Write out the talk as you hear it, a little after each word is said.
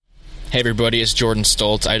Hey everybody, it's Jordan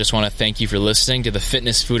Stoltz. I just want to thank you for listening to the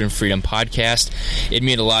Fitness, Food, and Freedom podcast. It'd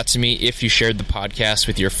mean a lot to me if you shared the podcast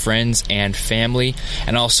with your friends and family,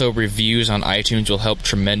 and also reviews on iTunes will help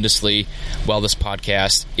tremendously while this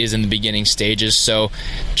podcast is in the beginning stages. So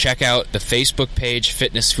check out the Facebook page,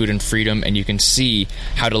 Fitness, Food, and Freedom, and you can see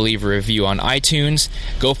how to leave a review on iTunes.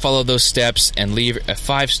 Go follow those steps and leave a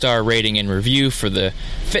 5-star rating and review for the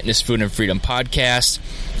Fitness, Food, and Freedom podcast.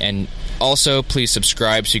 And also, please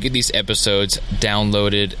subscribe so you get these episodes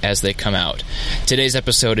downloaded as they come out. Today's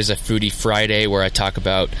episode is a Foodie Friday where I talk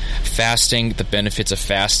about fasting, the benefits of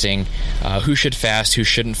fasting, who should fast, who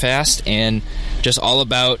shouldn't fast, and just all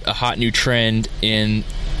about a hot new trend in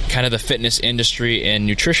kind of the fitness industry and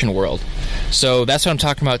nutrition world. So that's what I'm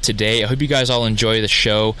talking about today. I hope you guys all enjoy the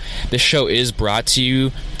show. This show is brought to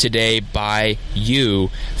you today by you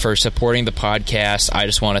for supporting the podcast. I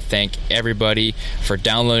just want to thank everybody for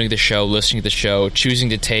downloading the show, listening to the show, choosing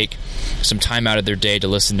to take some time out of their day to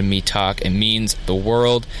listen to me talk. It means the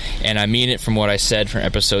world, and I mean it from what I said from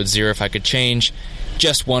episode 0. If I could change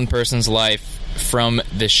just one person's life from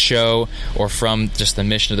this show or from just the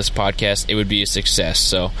mission of this podcast, it would be a success.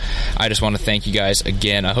 So I just want to thank you guys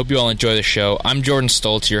again. I hope you all enjoy the show. I'm Jordan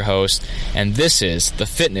Stoltz, your host, and this is the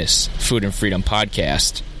Fitness, Food, and Freedom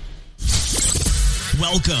podcast.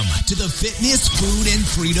 Welcome to the Fitness, Food, and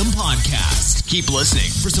Freedom podcast. Keep listening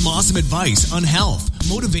for some awesome advice on health,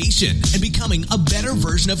 motivation, and becoming a better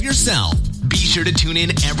version of yourself. Be sure to tune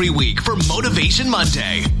in every week for Motivation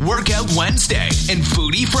Monday, Workout Wednesday, and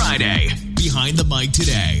Foodie Friday. Behind the mic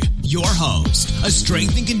today, your host, a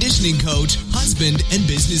strength and conditioning coach, husband, and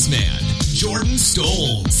businessman, Jordan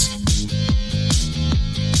Stoltz.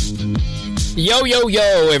 Yo, yo,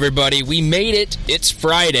 yo, everybody. We made it. It's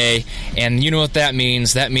Friday, and you know what that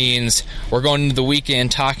means. That means we're going into the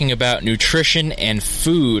weekend talking about nutrition and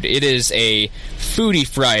food. It is a Foodie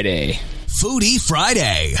Friday. Foodie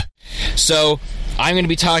Friday. So I'm going to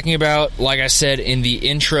be talking about, like I said in the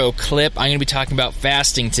intro clip, I'm going to be talking about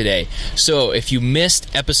fasting today. So if you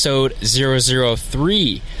missed episode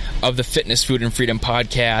 003 of the Fitness, Food, and Freedom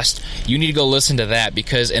podcast, you need to go listen to that,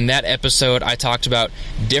 because in that episode I talked about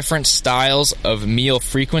different styles of meal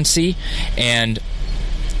frequency and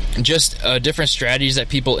just different strategies that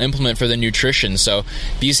people implement for their nutrition. So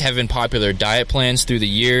these have been popular diet plans through the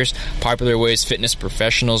years, popular ways fitness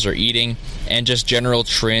professionals are eating, and just general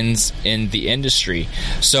trends in the industry.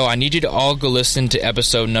 So I need you to all go listen to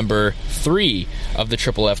episode number 3 of the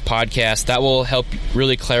Triple F podcast. That will help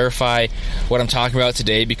really clarify what I'm talking about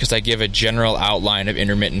today, because I give a general outline of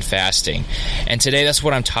intermittent fasting. And today that's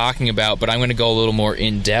what I'm talking about, but I'm going to go a little more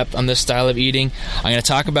in depth on this style of eating. I'm going to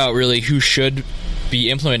talk about really who should be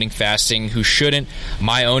implementing fasting, who shouldn't,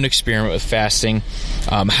 my own experiment with fasting,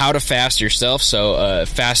 how to fast yourself, so a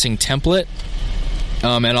fasting template,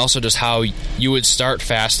 and also just how you would start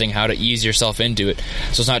fasting, how to ease yourself into it,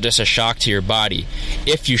 so it's not just a shock to your body,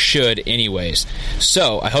 if you should anyways.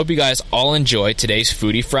 So I hope you guys all enjoy today's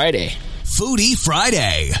Foodie Friday. Foodie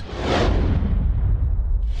Friday.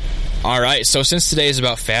 Alright, so since today is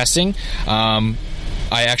about fasting, I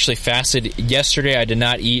actually fasted yesterday. I did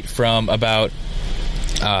not eat from about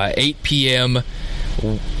 8 p.m.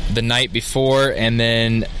 the night before, and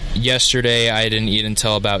then yesterday I didn't eat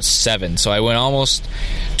until about 7. So I went almost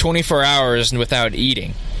 24 hours without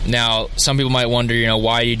eating. Now, some people might wonder,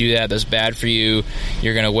 why do you do that? That's bad for you.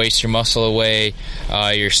 You're going to waste your muscle away.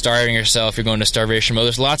 You're starving yourself. You're going to starvation mode.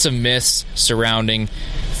 There's lots of myths surrounding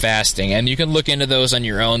fasting, and you can look into those on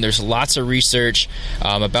your own. There's lots of research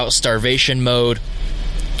about starvation mode,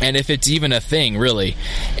 and if it's even a thing, really.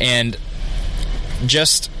 And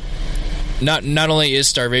just not only is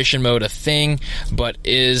starvation mode a thing, but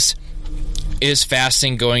is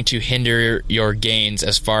fasting going to hinder your gains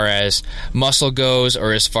as far as muscle goes,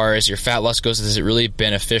 or as far as your fat loss goes? Is it really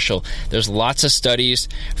beneficial? There's lots of studies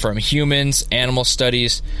from humans, animal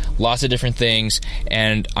studies, lots of different things,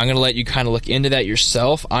 and I'm going to let you kind of look into that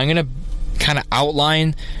yourself. I'm going to kind of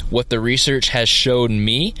outline what the research has shown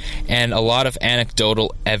me and a lot of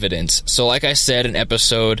anecdotal evidence. So like I said in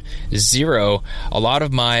episode 0, a lot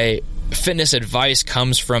of my fitness advice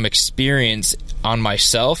comes from experience on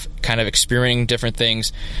myself, kind of experimenting different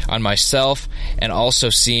things on myself, and also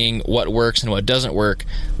seeing what works and what doesn't work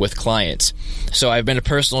with clients. So I've been a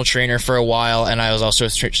personal trainer for a while, and I was also a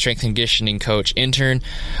strength and conditioning coach intern,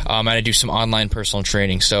 and I do some online personal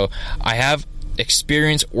training. So I have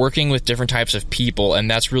experience working with different types of people, and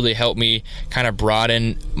that's really helped me kind of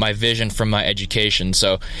broaden my vision from my education.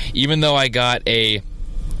 So even though I got a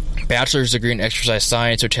bachelor's degree in exercise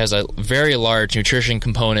science, which has a very large nutrition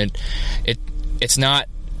component, it's not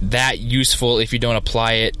that useful if you don't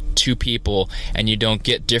apply it to people and you don't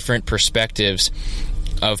get different perspectives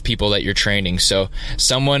of people that you're training. So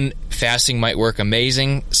someone fasting might work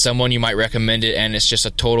amazing, someone you might recommend it and it's just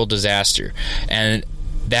a total disaster. And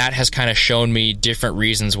that has kind of shown me different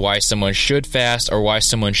reasons why someone should fast or why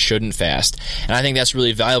someone shouldn't fast. And I think that's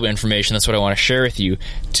really valuable information. That's what I want to share with you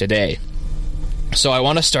today. So I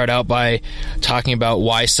want to start out by talking about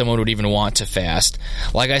why someone would even want to fast.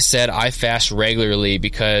 Like I said, I fast regularly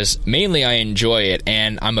because mainly I enjoy it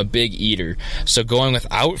and I'm a big eater. So going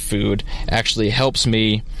without food actually helps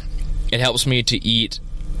me. It helps me to eat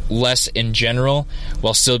less in general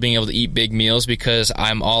while still being able to eat big meals because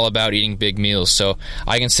I'm all about eating big meals. So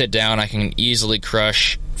I can sit down, I can easily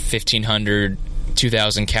crush 1,500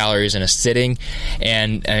 2,000 calories in a sitting,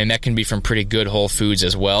 and that can be from pretty good whole foods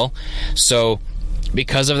as well. So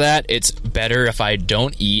because of that, it's better if I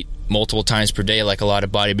don't eat multiple times per day like a lot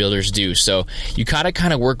of bodybuilders do. So you gotta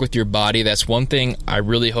kind of work with your body. That's one thing I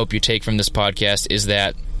really hope you take from this podcast, is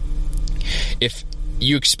that if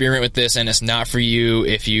you experiment with this and it's not for you,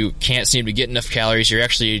 if you can't seem to get enough calories, you're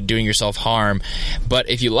actually doing yourself harm. But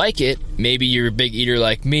if you like it, maybe you're a big eater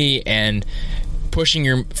like me, and pushing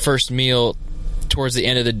your first meal towards the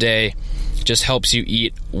end of the day just helps you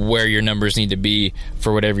eat where your numbers need to be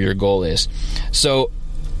for whatever your goal is. So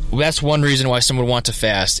that's one reason why someone would want to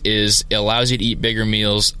fast, is it allows you to eat bigger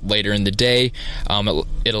meals later in the day.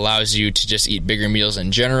 It allows you to just eat bigger meals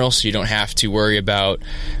in general, so you don't have to worry about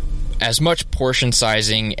as much portion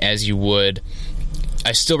sizing as you would.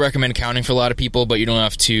 I still recommend counting for a lot of people, but you don't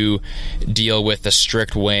have to deal with the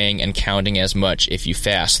strict weighing and counting as much if you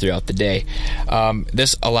fast throughout the day.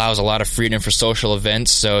 This allows a lot of freedom for social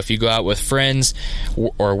events. So if you go out with friends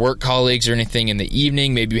or work colleagues or anything in the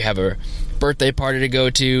evening, maybe you have a birthday party to go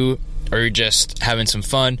to, or you're just having some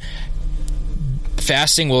fun,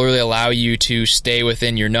 fasting will really allow you to stay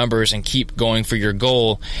within your numbers and keep going for your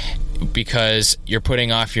goal, because you're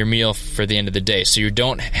putting off your meal for the end of the day. So you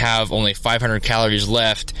don't have only 500 calories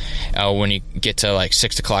left when you get to like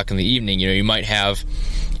 6 o'clock in the evening. You might have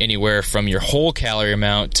anywhere from your whole calorie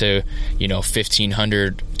amount to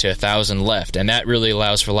 1,500 to 1,000 left, and that really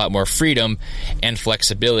allows for a lot more freedom and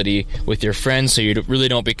flexibility with your friends, so you really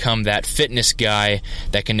don't become that fitness guy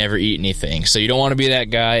that can never eat anything. So you don't want to be that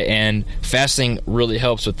guy, and fasting really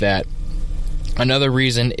helps with that. Another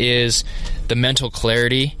reason is the mental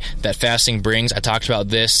clarity that fasting brings. I talked about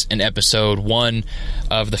this in episode 1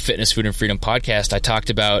 of the Fitness, Food, and Freedom podcast. I talked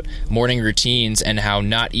about morning routines and how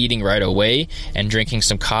not eating right away and drinking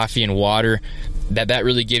some coffee and water, that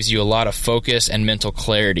really gives you a lot of focus and mental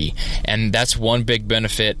clarity. And that's one big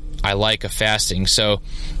benefit I like of fasting. So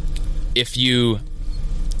if you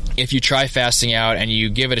try fasting out and you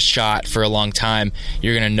give it a shot for a long time,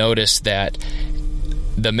 you're going to notice that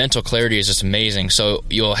the mental clarity is just amazing. So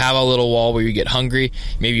you'll have a little wall where you get hungry.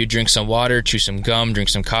 Maybe you drink some water, chew some gum, drink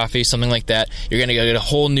some coffee, something like that. You're going to get a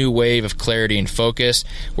whole new wave of clarity and focus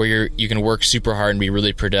where you can work super hard and be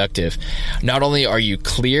really productive. Not only are you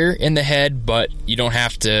clear in the head, but you don't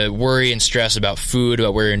have to worry and stress about food,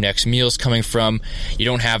 about where your next meal is coming from. You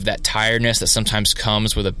don't have that tiredness that sometimes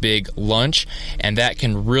comes with a big lunch, and that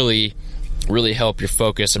can really, really help your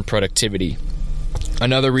focus and productivity.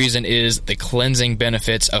 Another reason is the cleansing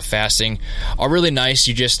benefits of fasting are really nice.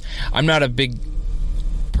 I'm not a big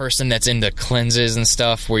person that's into cleanses and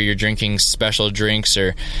stuff where you're drinking special drinks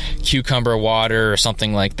or cucumber water or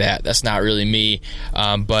something like that. That's not really me.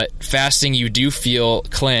 But fasting, you do feel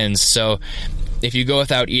cleansed. So if you go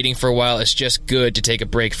without eating for a while, it's just good to take a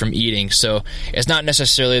break from eating. So it's not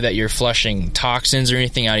necessarily that you're flushing toxins or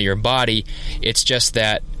anything out of your body. It's just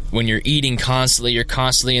that when you're eating constantly, you're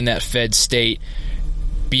constantly in that fed state.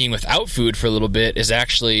 Being without food for a little bit is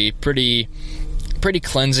actually pretty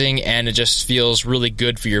cleansing, and it just feels really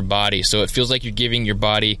good for your body. So it feels like you're giving your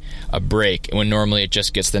body a break when normally it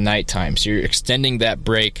just gets the nighttime. So you're extending that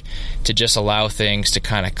break to just allow things to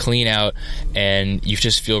kind of clean out, and you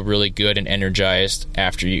just feel really good and energized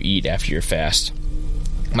after you eat, after your fast.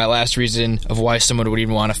 My last reason of why someone would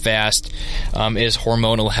even want to fast is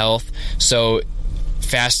hormonal health. So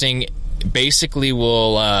fasting basically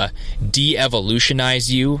will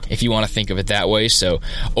de-evolutionize you, if you want to think of it that way. So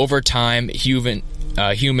over time,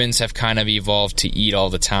 humans have kind of evolved to eat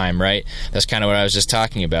all the time, right? That's kind of what I was just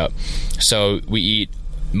talking about. So we eat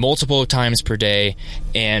multiple times per day,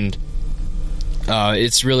 and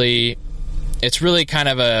it's really kind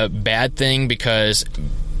of a bad thing, because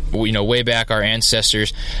way back our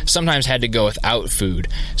ancestors sometimes had to go without food.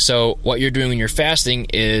 So what you're doing when you're fasting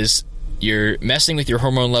is you're messing with your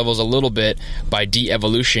hormone levels a little bit by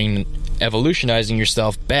de-evolutionizing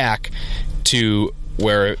yourself back to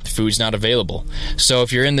where food's not available. So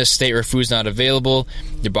if you're in this state where food's not available,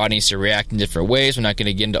 your body needs to react in different ways. We're not going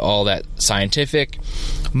to get into all that scientific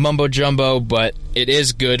mumbo jumbo, but it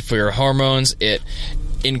is good for your hormones. It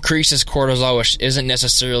increases cortisol, which isn't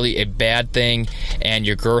necessarily a bad thing, and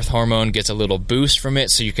your growth hormone gets a little boost from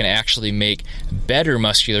it, so you can actually make better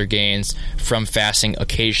muscular gains from fasting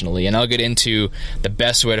occasionally. And I'll get into the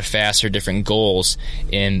best way to fast for different goals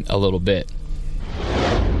in a little bit.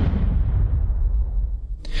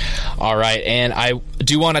 All right, and I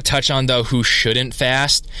do want to touch on, though, who shouldn't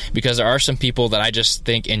fast, because there are some people that I just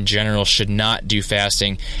think in general should not do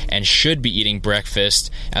fasting and should be eating breakfast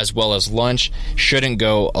as well as lunch, shouldn't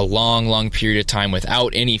go a long period of time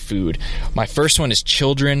without any food. My first one is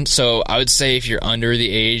children. So I would say if you're under the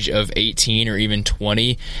age of 18 or even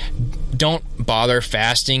 20, don't bother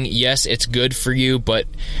fasting. Yes, it's good for you, but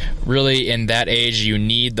really in that age, you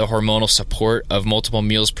need the hormonal support of multiple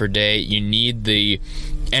meals per day. You need the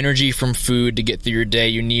energy from food to get through your day.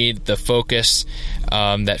 You need the focus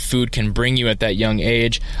that food can bring you at that young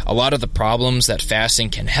age. A lot of the problems that fasting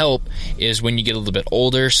can help is when you get a little bit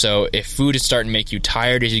older. So if food is starting to make you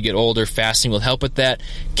tired as you get older, fasting will help with that.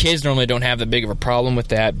 Kids normally don't have that big of a problem with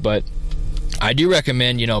that, but I do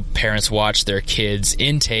recommend, parents watch their kids'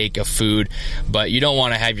 intake of food, but you don't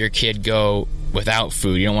want to have your kid go without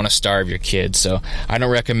food. You don't want to starve your kids. So I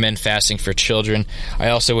don't recommend fasting for children. I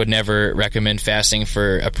also would never recommend fasting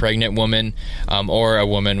for a pregnant woman or a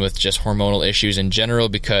woman with just hormonal issues in general,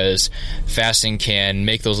 because fasting can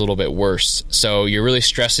make those a little bit worse. So you're really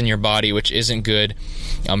stressing your body, which isn't good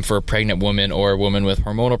for a pregnant woman or a woman with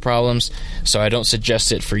hormonal problems. So I don't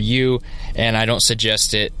suggest it for you, and I don't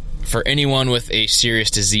suggest it for anyone with a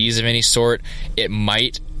serious disease of any sort. It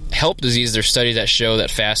might help disease. There's studies that show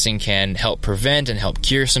that fasting can help prevent and help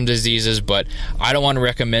cure some diseases, but I don't want to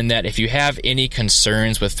recommend that. If you have any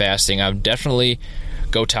concerns with fasting, I would definitely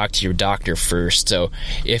go talk to your doctor first. So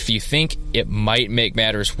if you think it might make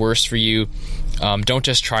matters worse for you, don't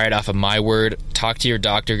just try it off of my word. Talk to your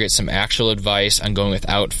doctor, get some actual advice on going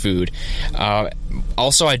without food.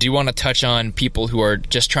 Also, I do want to touch on people who are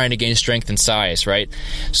just trying to gain strength and size, right?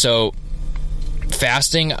 So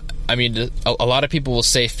fasting, a lot of people will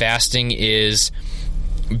say fasting is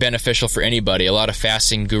beneficial for anybody. A lot of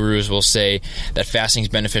fasting gurus will say that fasting is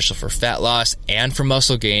beneficial for fat loss and for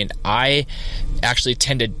muscle gain. I actually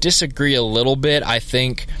tend to disagree a little bit. I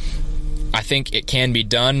think it can be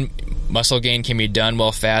done. Muscle gain can be done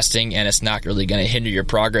while fasting, and it's not really going to hinder your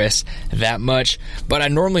progress that much. But I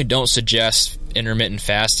normally don't suggest intermittent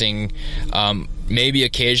fasting, maybe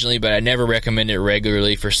occasionally, but I never recommend it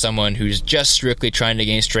regularly for someone who's just strictly trying to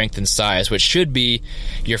gain strength and size, which should be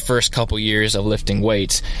your first couple years of lifting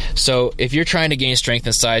weights. So if you're trying to gain strength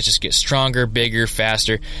and size, just get stronger, bigger,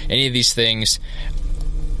 faster, any of these things,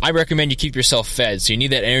 I recommend you keep yourself fed. So you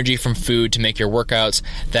need that energy from food to make your workouts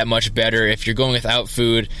that much better. If you're going without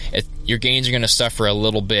food, your gains are going to suffer a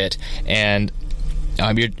little bit, and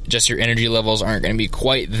your energy levels aren't going to be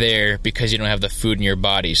quite there because you don't have the food in your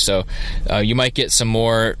body. So you might get some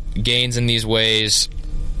more gains in these ways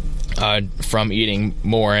from eating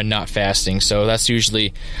more and not fasting. So that's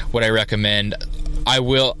usually what I recommend. I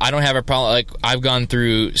don't have a problem. Like, I've gone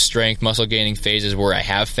through strength muscle gaining phases where I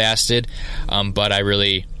have fasted, but I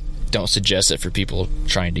really don't suggest it for people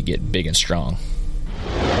trying to get big and strong.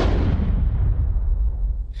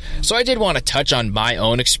 So I did want to touch on my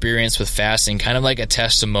own experience with fasting, kind of like a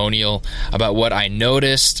testimonial about what I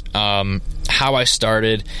noticed, how I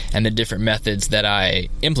started, and the different methods that I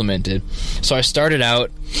implemented. So I started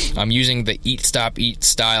out using the Eat, Stop, Eat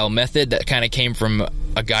style method that kind of came from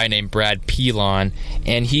a guy named Brad Pilon,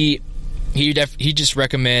 and he just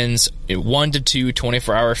recommends 1 to 2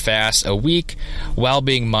 24-hour fasts a week while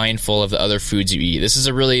being mindful of the other foods you eat. This is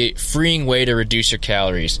a really freeing way to reduce your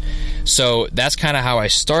calories. So that's kind of how I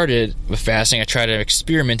started with fasting. I tried to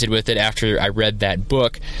experimented with it after I read that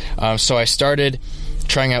book. So I started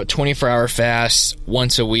trying out 24-hour fasts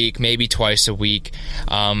once a week, maybe twice a week,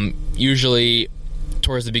 usually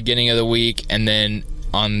towards the beginning of the week and then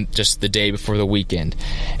on just the day before the weekend.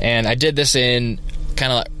 And I did this in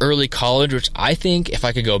kind of like early college, which I think, if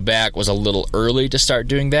I could go back, was a little early to start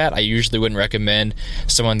doing that. I usually wouldn't recommend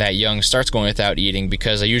someone that young starts going without eating,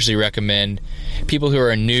 because I usually recommend people who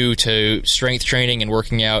are new to strength training and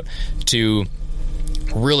working out to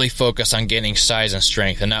really focus on getting size and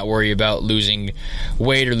strength and not worry about losing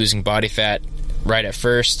weight or losing body fat right at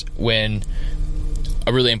first, when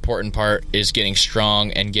a really important part is getting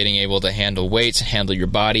strong and getting able to handle weights, handle your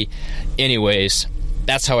body. Anyways,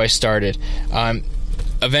 that's how I started.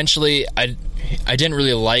 Eventually, I didn't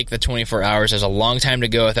really like the 24 hours. There's a long time to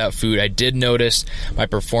go without food. I did notice my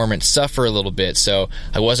performance suffer a little bit, so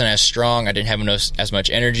I wasn't as strong. I didn't have as much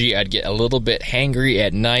energy. I'd get a little bit hangry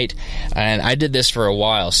at night, and I did this for a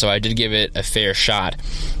while, so I did give it a fair shot.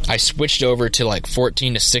 I switched over to like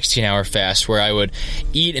 14 to 16 hour fast, where I would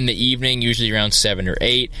eat in the evening, usually around 7 or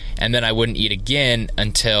 8, and then I wouldn't eat again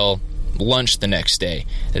until lunch the next day.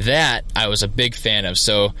 That I was a big fan of.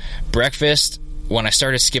 So breakfast, when I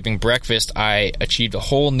started skipping breakfast, I achieved a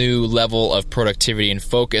whole new level of productivity and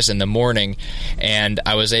focus in the morning, and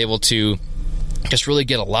I was able to just really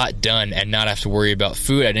get a lot done and not have to worry about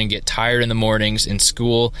food. I didn't get tired in the mornings in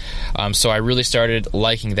school, so I really started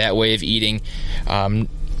liking that way of eating.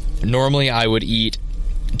 Normally I would eat,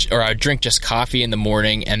 or I would drink just coffee in the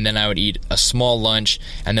morning, and then I would eat a small lunch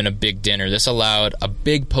and then a big dinner. This allowed a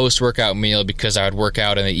big post-workout meal because I would work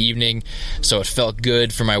out in the evening, so it felt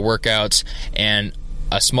good for my workouts, and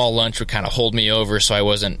a small lunch would kind of hold me over so I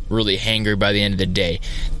wasn't really hangry by the end of the day.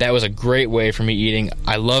 That was a great way for me eating.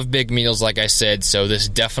 I love big meals, like I said, so this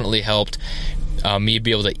definitely helped me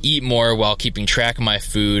be able to eat more while keeping track of my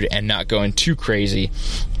food and not going too crazy.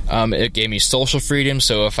 It gave me social freedom,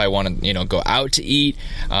 so if I want to, go out to eat,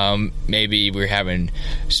 maybe we're having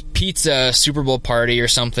pizza, Super Bowl party or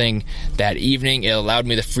something that evening, it allowed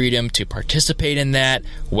me the freedom to participate in that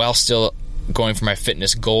while still going for my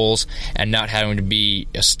fitness goals and not having to be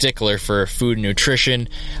a stickler for food and nutrition.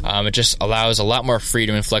 It just allows a lot more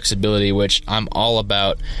freedom and flexibility, which I'm all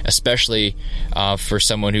about, especially for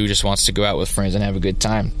someone who just wants to go out with friends and have a good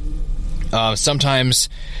time. Sometimes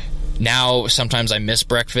I miss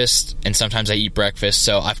breakfast, and sometimes I eat breakfast,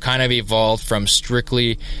 so I've kind of evolved from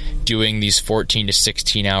strictly doing these 14 to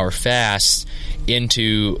 16 hour fasts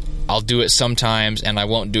into I'll do it sometimes and I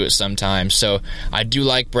won't do it sometimes. So I do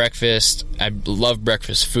like breakfast. I love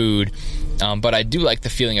breakfast food, but I do like the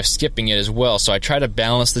feeling of skipping it as well. So I try to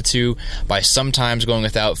balance the two by sometimes going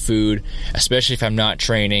without food, especially if I'm not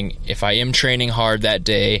training. If I am training hard that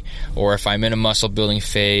day, or if I'm in a muscle building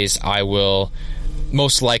phase, I will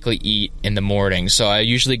most likely eat in the morning. So I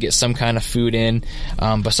usually get some kind of food in,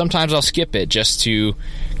 but sometimes I'll skip it just to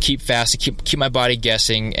keep fast, keep my body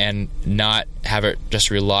guessing and not have it just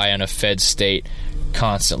rely on a fed state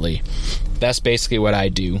constantly. That's basically what I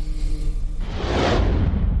do.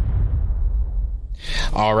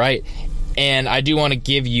 All right, and I do want to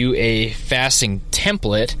give you a fasting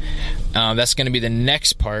template. That's going to be the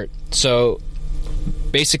next part. So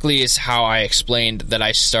basically is how I explained that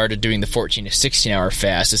I started doing the 14 to 16 hour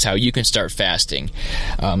fast is how you can start fasting.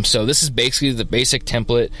 So this is basically the basic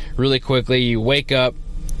template. Really quickly, you wake up,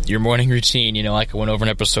 your morning routine, like I went over in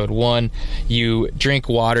episode 1, you drink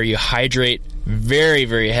water, you hydrate very,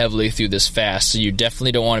 very heavily through this fast, so you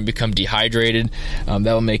definitely don't want to become dehydrated.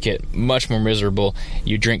 That will make it much more miserable.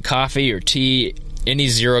 You drink coffee or tea. Any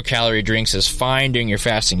 0-calorie drinks is fine during your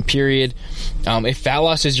fasting period. If fat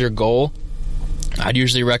loss is your goal, I'd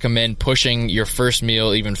usually recommend pushing your first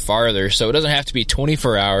meal even farther. So it doesn't have to be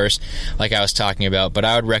 24 hours like I was talking about, but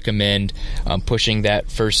I would recommend pushing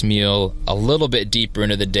that first meal a little bit deeper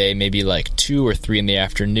into the day, maybe like 2 or 3 in the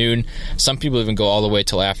afternoon. Some people even go all the way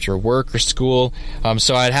till after work or school.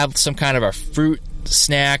 So I'd have some kind of a fruit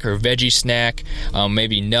snack or veggie snack,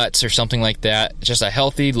 maybe nuts or something like that. Just a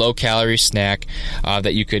healthy, low-calorie snack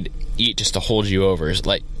that you could eat just to hold you over.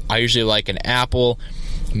 Like I usually like an apple,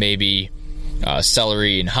 maybe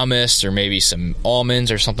celery and hummus, or maybe some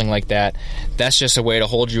almonds or something like that. That's just a way to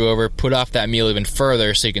hold you over, put off that meal even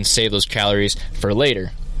further so you can save those calories for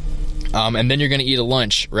later. And then you're going to eat a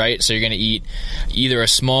lunch, right? So you're going to eat either a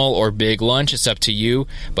small or big lunch. It's up to you,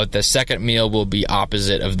 but the second meal will be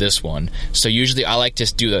opposite of this one. So usually I like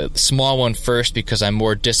to do the small one first because I'm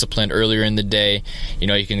more disciplined earlier in the day.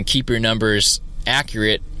 You can keep your numbers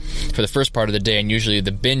accurate for the first part of the day, and usually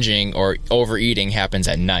the binging or overeating happens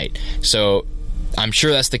at night. So I'm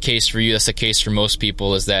sure that's the case for you. That's the case for most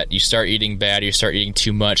people, is that you start eating bad, you start eating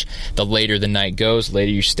too much. The later the night goes,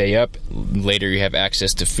 later you stay up, later you have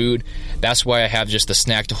access to food. That's why I have just the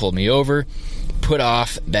snack to hold me over, put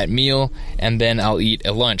off that meal, and then I'll eat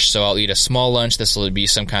a lunch. So I'll eat a small lunch. This will be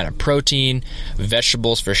some kind of protein,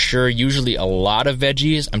 vegetables for sure, usually a lot of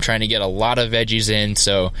veggies. I'm trying to get a lot of veggies in,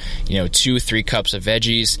 so 2-3 cups of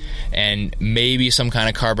veggies, and maybe some kind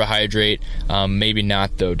of carbohydrate. Maybe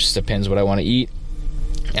not though, just depends what I want to eat.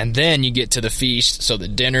 And then you get to the feast. So the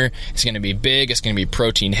dinner is going to be big. It's going to be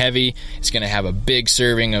protein heavy. It's going to have a big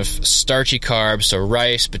serving of starchy carbs, so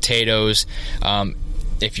rice, potatoes.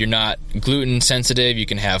 If you're not gluten sensitive, you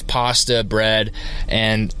can have pasta, bread,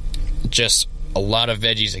 and just a lot of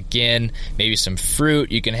veggies again, maybe some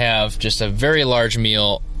fruit. You can have just a very large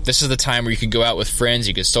meal this is the time where you could go out with friends,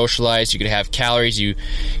 you could socialize, you could have calories, you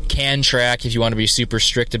can track if you want to be super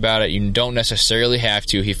strict about it. You don't necessarily have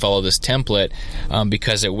to if you follow this template,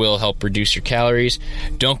 because it will help reduce your calories.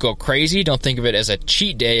 Don't go crazy. Don't think of it as a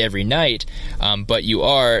cheat day every night, but you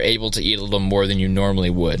are able to eat a little more than you normally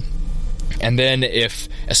would. And then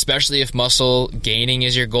especially if muscle gaining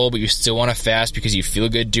is your goal, but you still want to fast because you feel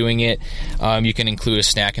good doing it, you can include a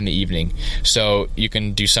snack in the evening. So you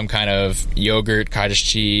can do some kind of yogurt, cottage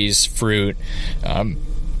cheese, fruit,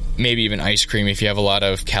 maybe even ice cream if you have a lot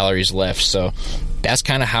of calories left. So that's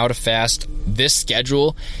kind of how to fast. This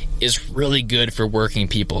schedule is really good for working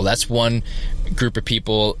people. That's one group of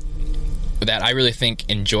people that I really think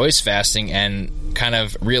enjoys fasting and kind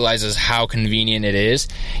of realizes how convenient it is.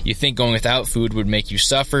 You think going without food would make you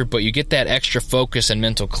suffer, but you get that extra focus and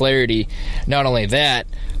mental clarity. Not only that,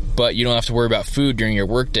 but you don't have to worry about food during your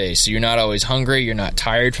workday. So you're not always hungry, you're not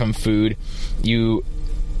tired from food. You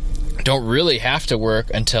don't really have to work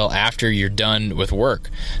until after you're done with work.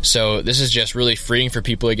 So this is just really freeing for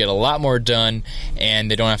people to get a lot more done, and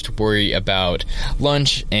they don't have to worry about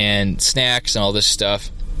lunch and snacks and all this stuff.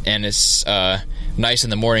 And it's nice in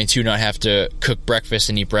the morning to not have to cook breakfast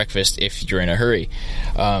and eat breakfast if you're in a hurry.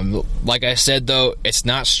 Like I said, though, it's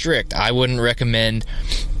not strict. I wouldn't recommend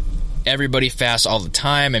everybody fast all the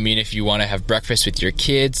time. I mean, if you want to have breakfast with your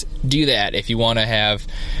kids, do that. If you want to have,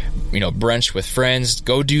 brunch with friends,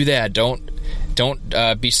 go do that.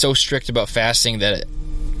 Don't be so strict about fasting that it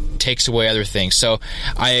takes away other things. So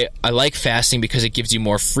I like fasting because it gives you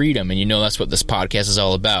more freedom, and that's what this podcast is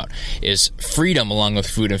all about, is freedom along with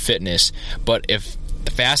food and fitness. But if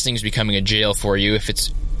the fasting is becoming a jail for you, if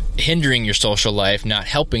it's hindering your social life, not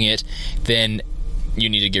helping it, then you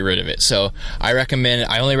need to get rid of it. So I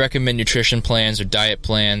only recommend nutrition plans or diet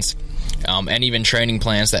plans, and even training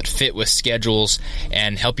plans that fit with schedules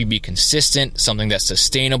and help you be consistent, something that's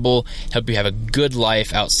sustainable, help you have a good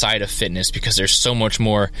life outside of fitness, because there's so much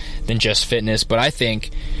more than just fitness. But I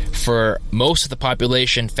think for most of the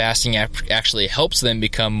population, fasting actually helps them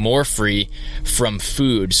become more free from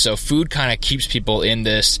food. So food kind of keeps people in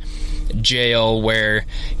this jail where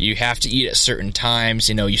you have to eat at certain times.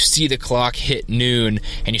 You see the clock hit noon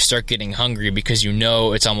and you start getting hungry because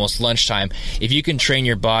it's almost lunchtime. If you can train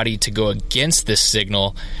your body to go against this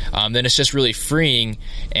signal, then it's just really freeing,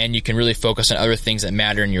 and you can really focus on other things that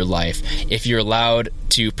matter in your life. If you're allowed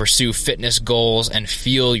to pursue fitness goals and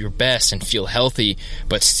feel your best and feel healthy,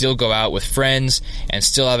 but still go out with friends and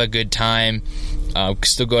still have a good time,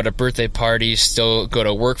 still go to birthday parties, still go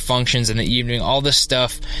to work functions in the evening, all this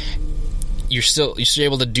stuff, you're still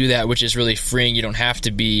able to do that, which is really freeing. You don't have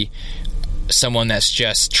to be someone that's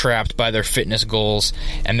just trapped by their fitness goals,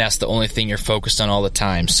 and that's the only thing you're focused on all the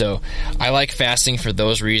time. So I like fasting for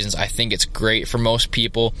those reasons. I think it's great for most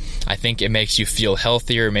people. I think it makes you feel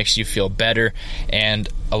healthier, it makes you feel better, and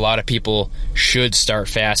a lot of people should start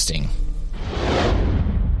fasting.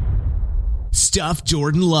 Stuff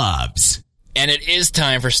Jordan loves. And it is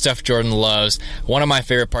time for Stuff Jordan Loves, one of my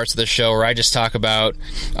favorite parts of the show, where I just talk about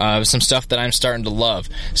some stuff that I'm starting to love.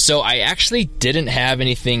 So I actually didn't have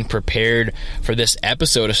anything prepared for this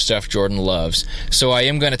episode of Stuff Jordan Loves. So I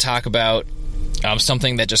am going to talk about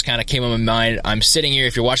something that just kind of came on my mind. I'm sitting here,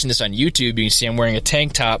 if you're watching this on YouTube, you can see I'm wearing a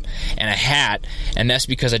tank top and a hat, and that's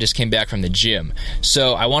because I just came back from the gym.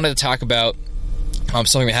 So I wanted to talk about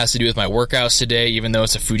something that has to do with my workouts today, even though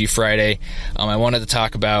it's a Foodie Friday. I wanted to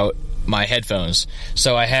talk about my headphones.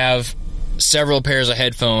 So I have several pairs of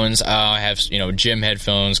headphones. I have gym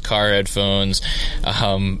headphones, car headphones,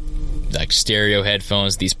 like stereo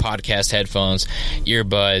headphones, these podcast headphones,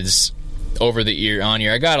 earbuds, over the ear, on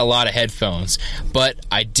ear. I got a lot of headphones, but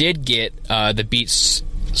I did get the Beats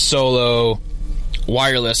Solo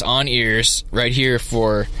wireless on ears right here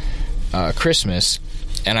for Christmas.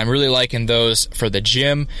 And I'm really liking those for the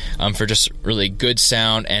gym, for just really good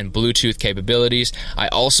sound and Bluetooth capabilities. I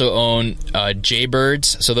also own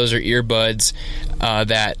Jaybirds, so those are earbuds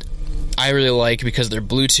that I really like because they're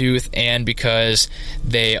Bluetooth and because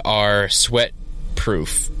they are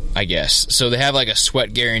sweat-proof, I guess. So they have like a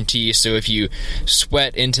sweat guarantee, so if you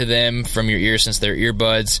sweat into them from your ears, since they're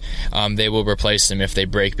earbuds, they will replace them if they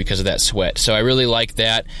break because of that sweat. So I really like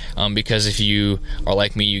that because if you are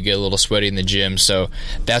like me, you get a little sweaty in the gym, so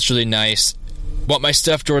that's really nice. What my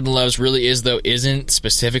Stuff Jordan Loves really is, though, isn't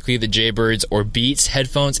specifically the Jaybirds or Beats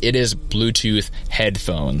headphones. It is Bluetooth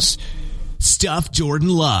headphones. Stuff Jordan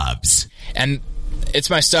Loves. And It's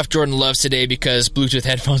my stuff Jordan loves today because Bluetooth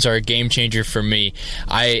headphones are a game changer for me.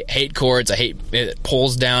 I hate cords. I hate it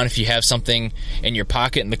pulls down if you have something in your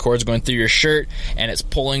pocket and the cord's going through your shirt and it's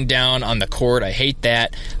pulling down on the cord. I hate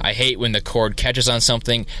that. I hate when the cord catches on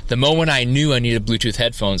something. The moment I knew I needed Bluetooth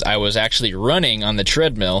headphones, I was actually running on the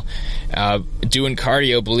treadmill, doing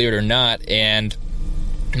cardio, believe it or not, and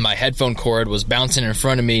my headphone cord was bouncing in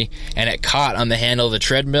front of me and it caught on the handle of the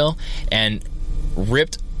treadmill and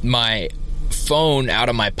ripped my phone out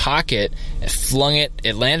of my pocket, flung it.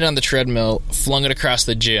 It landed on the treadmill, flung it across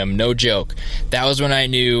the gym. No joke. That was when I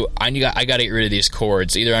knew I got to get rid of these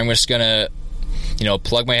cords. Either I'm just gonna,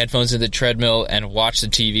 plug my headphones into the treadmill and watch the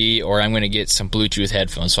TV, or I'm gonna get some Bluetooth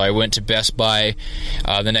headphones. So I went to Best Buy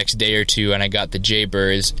the next day or two, and I got the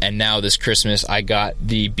Jaybirds. And now this Christmas, I got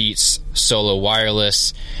the Beats Solo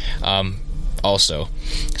Wireless. Also,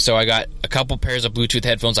 so I got a couple pairs of Bluetooth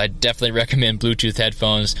headphones. I definitely recommend Bluetooth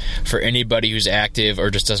headphones for anybody who's active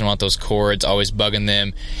or just doesn't want those cords always bugging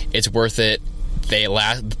them. It's worth it.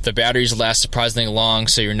 The batteries last surprisingly long,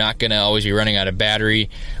 so you're not going to always be running out of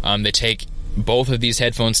battery. Both of these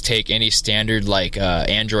headphones take any standard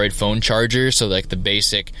Android phone charger, so like the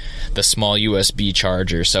small USB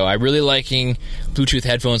charger. So I'm really liking Bluetooth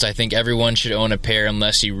headphones. I think everyone should own a pair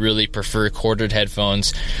unless you really prefer corded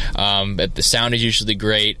headphones. But the sound is usually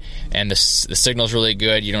great and the signal is really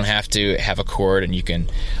good. You don't have to have a cord, and you can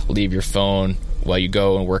leave your phone while you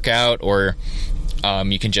go and work out, or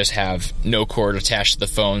you can just have no cord attached to the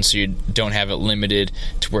phone so you don't have it limited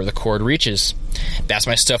to where the cord reaches. That's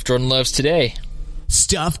my stuff Jordan loves today.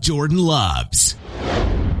 Stuff Jordan loves.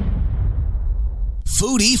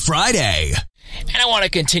 Foodie Friday. And I want to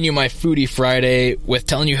continue my Foodie Friday with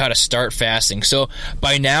telling you how to start fasting. So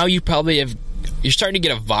by now you're starting to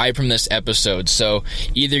get a vibe from this episode. So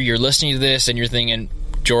either you're listening to this and you're thinking,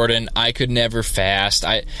 Jordan, I could never fast.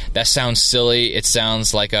 That sounds silly. It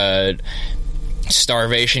sounds like a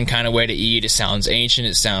starvation kind of way to eat. It sounds ancient.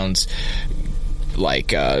 It sounds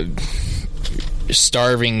like a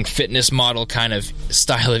starving fitness model kind of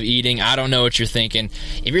style of eating. I don't know what you're thinking.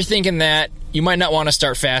 If you're thinking that, you might not want to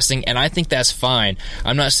start fasting, and I think that's fine.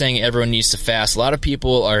 I'm not saying everyone needs to fast. A lot of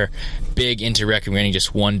people are big into recommending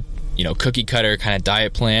just one, cookie cutter kind of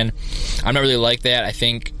diet plan. I'm not really like that. I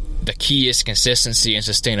think the key is consistency and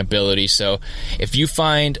sustainability. So if you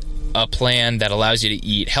find a plan that allows you to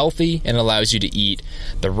eat healthy and allows you to eat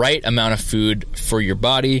the right amount of food for your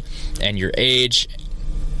body and your age,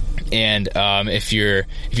 and if you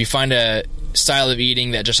find a style of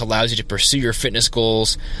eating that just allows you to pursue your fitness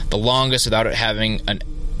goals the longest without having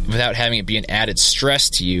it be an added stress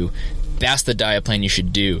to you, that's the diet plan you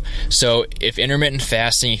should do. So if intermittent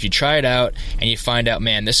fasting, if you try it out and you find out,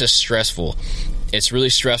 man, this is stressful, it's really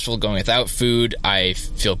stressful going without food, I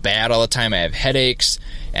feel bad all the time, I have headaches,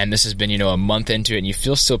 and this has been, a month into it, and you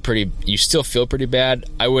still feel pretty bad,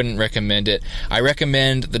 I wouldn't recommend it. I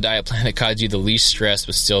recommend the diet plan that causes you the least stress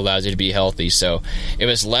but still allows you to be healthy. So if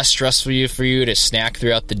it's less stressful for you to snack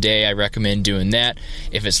throughout the day, I recommend doing that.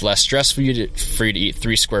 If it's less stressful for you to eat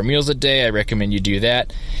 3 square meals a day, I recommend you do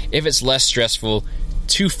that. If it's less stressful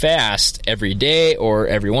to fast every day or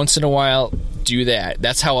every once in a while, do that.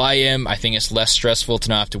 That's how I am. I think it's less stressful to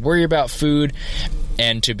not have to worry about food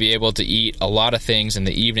and to be able to eat a lot of things in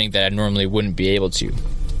the evening that I normally wouldn't be able to.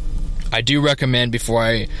 I do recommend, before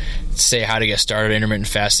I say how to get started intermittent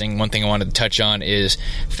fasting, one thing I wanted to touch on is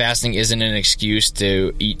fasting isn't an excuse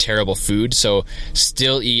to eat terrible food. So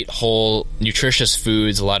still eat whole, nutritious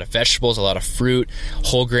foods, a lot of vegetables, a lot of fruit,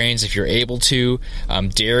 whole grains if you're able to,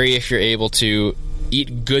 dairy if you're able to.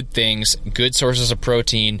 Eat good things, good sources of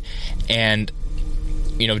protein, and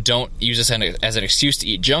don't use this as an excuse to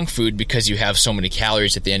eat junk food because you have so many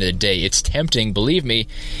calories at the end of the day. It's tempting, believe me,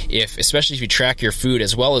 especially if you track your food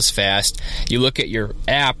as well as fast. You look at your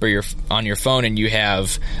app or on your phone and you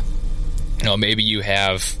have, maybe you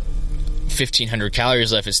have 1,500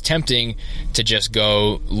 calories left. It's tempting to just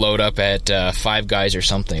go load up at Five Guys or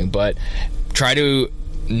something, but try to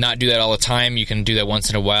not do that all the time. You can do that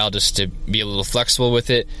once in a while just to be a little flexible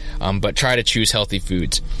with it, but try to choose healthy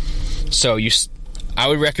foods. So I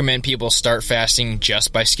would recommend people start fasting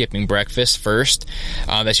just by skipping breakfast first.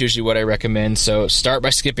 That's usually what I recommend. So start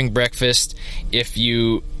by skipping breakfast. If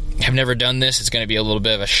you have never done this, it's going to be a little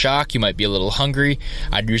bit of a shock. You might be a little hungry.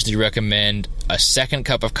 I'd usually recommend a second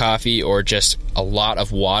cup of coffee or just a lot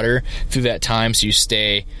of water through that time so you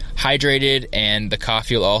stay hydrated, and the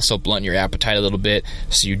coffee will also blunt your appetite a little bit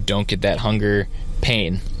so you don't get that hunger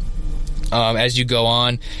pain. As you go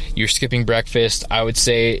on, you're skipping breakfast, I would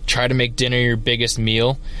say try to make dinner your biggest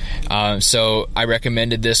meal. So I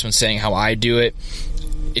recommended this when saying how I do it.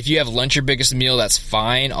 if you have lunch your biggest meal, that's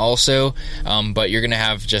fine also, but you're going to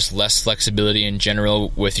have just less flexibility in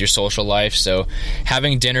general with your social life. So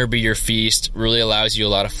having dinner be your feast really allows you a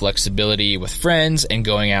lot of flexibility with friends and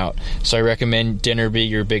going out. So I recommend dinner be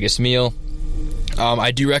your biggest meal.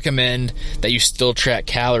 I do recommend that you still track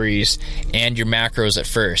calories and your macros at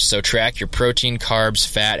first. So track your protein, carbs,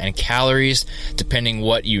 fat, and calories depending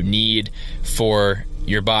what you need for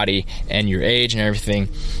your body and your age and everything.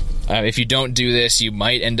 If you don't do this, you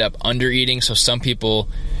might end up under eating. So some people,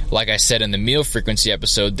 like I said in the meal frequency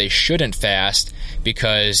episode, they shouldn't fast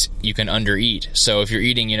because you can under eat. So if you're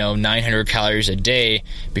eating, 900 calories a day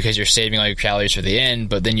because you're saving all your calories for the end,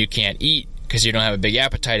 but then you can't eat because you don't have a big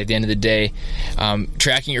appetite at the end of the day,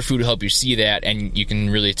 tracking your food will help you see that, and you can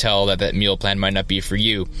really tell that meal plan might not be for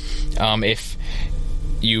you. If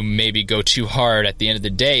you maybe go too hard at the end of the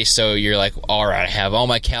day, so you're like, all right, I have all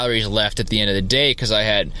my calories left at the end of the day because I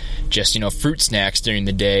had just fruit snacks during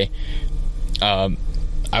the day.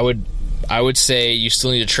 I would say you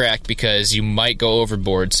still need to track because you might go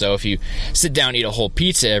overboard. So if you sit down and eat a whole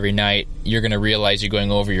pizza every night, you're going to realize you're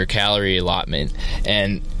going over your calorie allotment,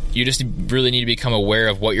 and you just really need to become aware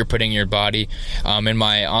of what you're putting in your body. In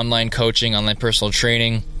my online coaching, online personal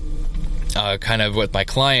training, kind of with my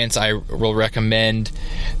clients, I will recommend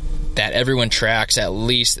that everyone tracks. At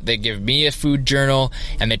least they give me a food journal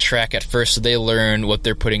and they track at first so they learn what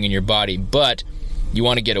they're putting in your body. But you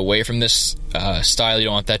want to get away from this style. You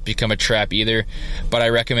don't want that to become a trap either. But I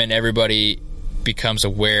recommend everybody becomes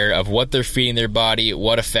aware of what they're feeding their body,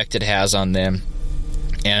 what effect it has on them.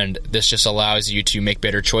 And this just allows you to make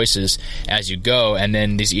better choices as you go, and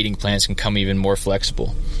then these eating plans can come even more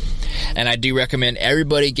flexible. And I do recommend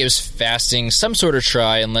everybody gives fasting some sort of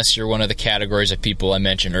try unless you're one of the categories of people I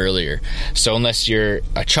mentioned earlier. So unless you're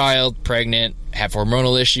a child, pregnant, have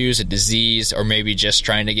hormonal issues, a disease, or maybe just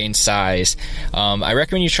trying to gain size, I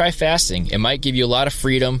recommend you try fasting. It might give you a lot of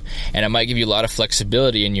freedom, and it might give you a lot of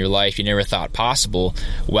flexibility in your life you never thought possible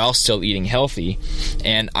while still eating healthy.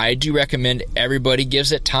 And I do recommend everybody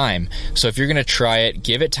gives it time. So if you're going to try it,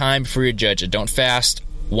 give it time before you judge it. Don't fast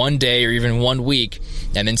one day or even 1 week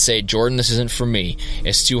and then say, Jordan, this isn't for me.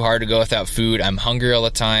 It's too hard to go without food. I'm hungry all the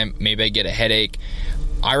time. Maybe I get a headache.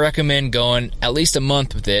 I recommend going at least a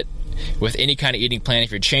month with it. With any kind of eating plan,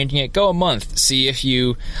 if you're changing it, go a month. See if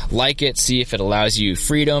you like it. See if it allows you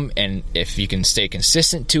freedom, and if you can stay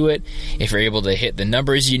consistent to it, if you're able to hit the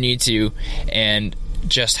numbers you need to, and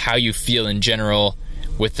just how you feel in general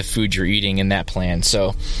with the food you're eating in that plan.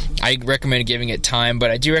 So I recommend giving it time, but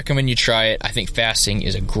I do recommend you try it. I think fasting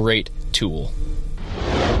is a great tool.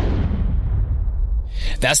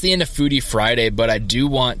 That's the end of Foodie Friday, but I do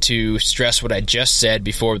want to stress what I just said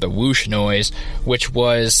before the whoosh noise, which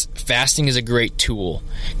was fasting is a great tool.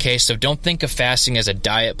 Okay, so don't think of fasting as a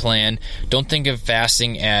diet plan. Don't think of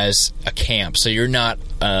fasting as a camp. So you're not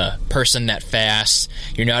a person that fasts.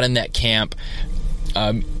 You're not in that camp.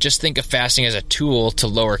 Just think of fasting as a tool to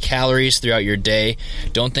lower calories throughout your day.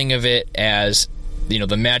 Don't think of it as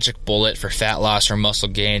the magic bullet for fat loss or muscle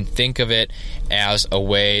gain. Think of it as a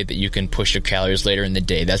way that you can push your calories later in the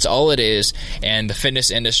day. That's all it is. And the fitness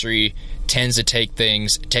industry tends to take them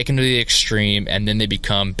to the extreme, and then they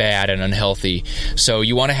become bad and unhealthy. So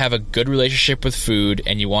you want to have a good relationship with food,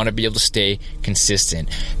 and you want to be able to stay consistent.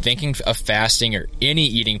 Thinking of fasting or any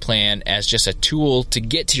eating plan as just a tool to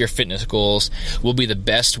get to your fitness goals will be the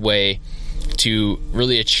best way to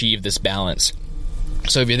really achieve this balance.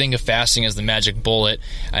 So if you think of fasting as the magic bullet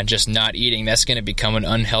and just not eating, that's going to become an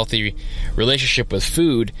unhealthy relationship with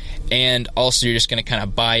food. And also you're just going to kind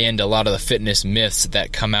of buy into a lot of the fitness myths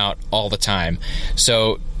that come out all the time.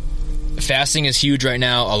 So fasting is huge right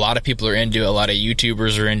now. A lot of people are into it. A lot of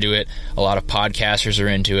YouTubers are into it. A lot of podcasters are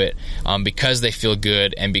into it because they feel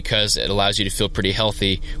good and because it allows you to feel pretty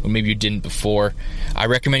healthy when maybe you didn't before. I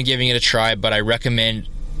recommend giving it a try, but I recommend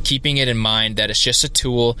keeping it in mind that it's just a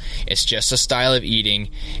tool, it's just a style of eating,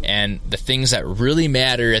 and the things that really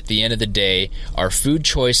matter at the end of the day are food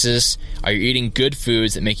choices. Are you eating good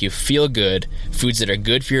foods that make you feel good, foods that are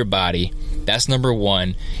good for your body? That's number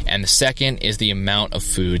one. And the second is the amount of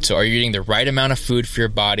food. So are you eating the right amount of food for your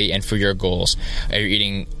body and for your goals? Are you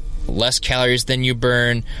eating less calories than you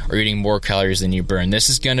burn, or eating more calories than you burn? This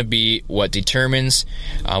is going to be what determines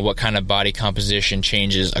what kind of body composition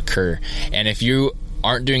changes occur. And if you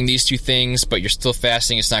aren't doing these two things, but you're still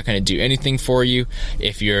fasting, it's not going to do anything for you.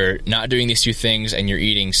 If you're not doing these two things and you're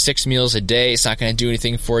eating 6 meals a day, it's not going to do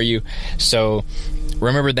anything for you. So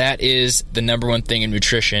remember, that is the number one thing in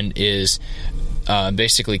nutrition is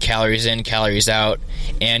basically calories in, calories out,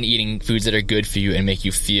 and eating foods that are good for you and make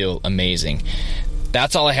you feel amazing.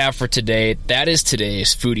 That's all I have for today. That is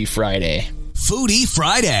today's Foodie Friday. Foodie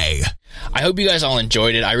Friday. I hope you guys all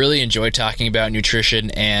enjoyed it. I really enjoyed talking about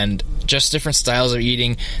nutrition and just different styles of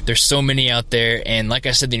eating. There's so many out there, and like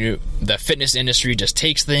I said, the fitness industry just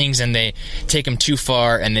takes things and they take them too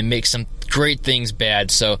far and they make some great things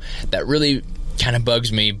bad. So that really kind of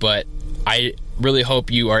bugs me, but I really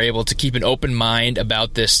hope you are able to keep an open mind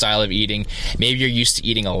about this style of eating. Maybe you're used to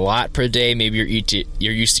eating a lot per day. Maybe you're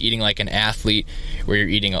used to eating like an athlete where you're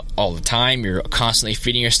eating all the time. You're constantly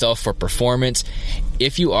feeding yourself for performance.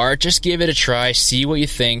 If you are, just give it a try. See what you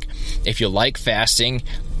think. If you like fasting,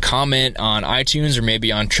 comment on iTunes or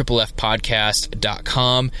maybe on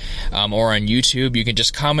triplefpodcast.com or on YouTube. You can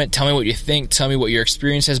just comment, tell me what you think, tell me what your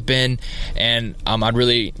experience has been, and I'd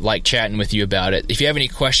really like chatting with you about it. If you have any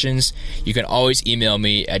questions, you can always email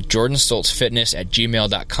me at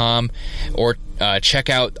jordanstoltzfitness@gmail.com or check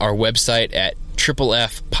out our website at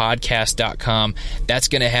triplefpodcast.com. That's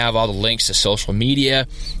going to have all the links to social media,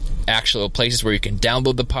 actual places where you can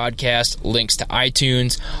download the podcast, links to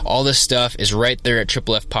iTunes. All this stuff is right there at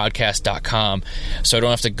triplefpodcast.com, so I don't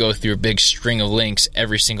have to go through a big string of links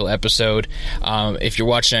every single episode. If you're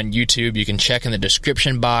watching on YouTube, you can check in the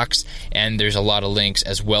description box, and there's a lot of links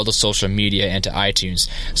as well to social media and to iTunes.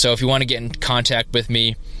 So if you want to get in contact with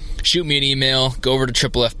me, shoot me an email, go over to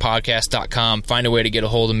triplefpodcast.com, find a way to get a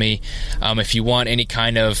hold of me. If you want any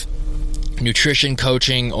kind of nutrition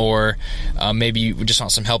coaching, or maybe you just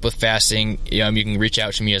want some help with fasting, you can reach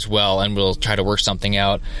out to me as well, and we'll try to work something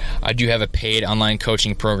out. I do have a paid online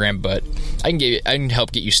coaching program, but I can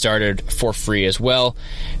help get you started for free as well.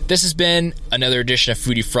 This has been another edition of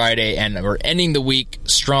Foodie Friday, and we're ending the week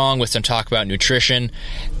strong with some talk about nutrition.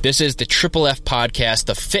 This is the Triple F Podcast,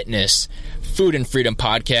 the fitness, food, and freedom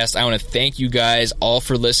podcast. I want to thank you guys all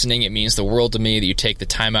for listening. It means the world to me that you take the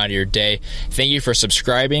time out of your day. Thank you for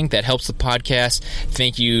subscribing. That helps the podcast.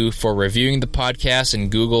 Thank you for reviewing the podcast in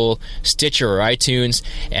Google, Stitcher, or iTunes.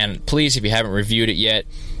 And please, if you haven't reviewed it yet,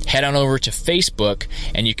 head on over to Facebook,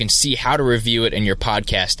 and you can see how to review it in your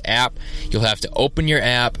podcast app. You'll have to open your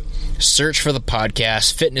app, search for the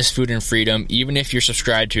podcast, Fitness, Food, and Freedom. Even if you're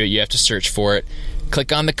subscribed to it, you have to search for it.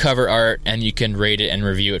 Click on the cover art, and you can rate it and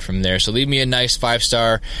review it from there. So leave me a nice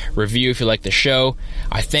 5-star review if you like the show.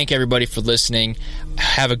 I thank everybody for listening.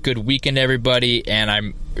 Have a good weekend, everybody, and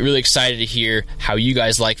I'm really excited to hear how you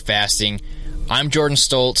guys like fasting. I'm Jordan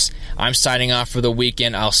Stoltz. I'm signing off for the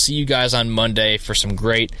weekend. I'll see you guys on Monday for some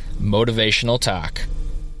great motivational talk.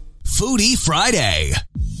 Foodie Friday.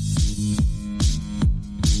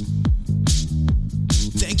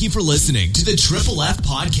 Thank you for listening to the Triple F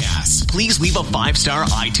Podcast. Please leave a 5-star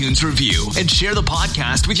iTunes review and share the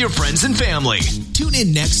podcast with your friends and family. Tune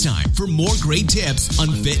in next time for more great tips on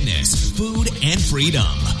fitness, food, and freedom.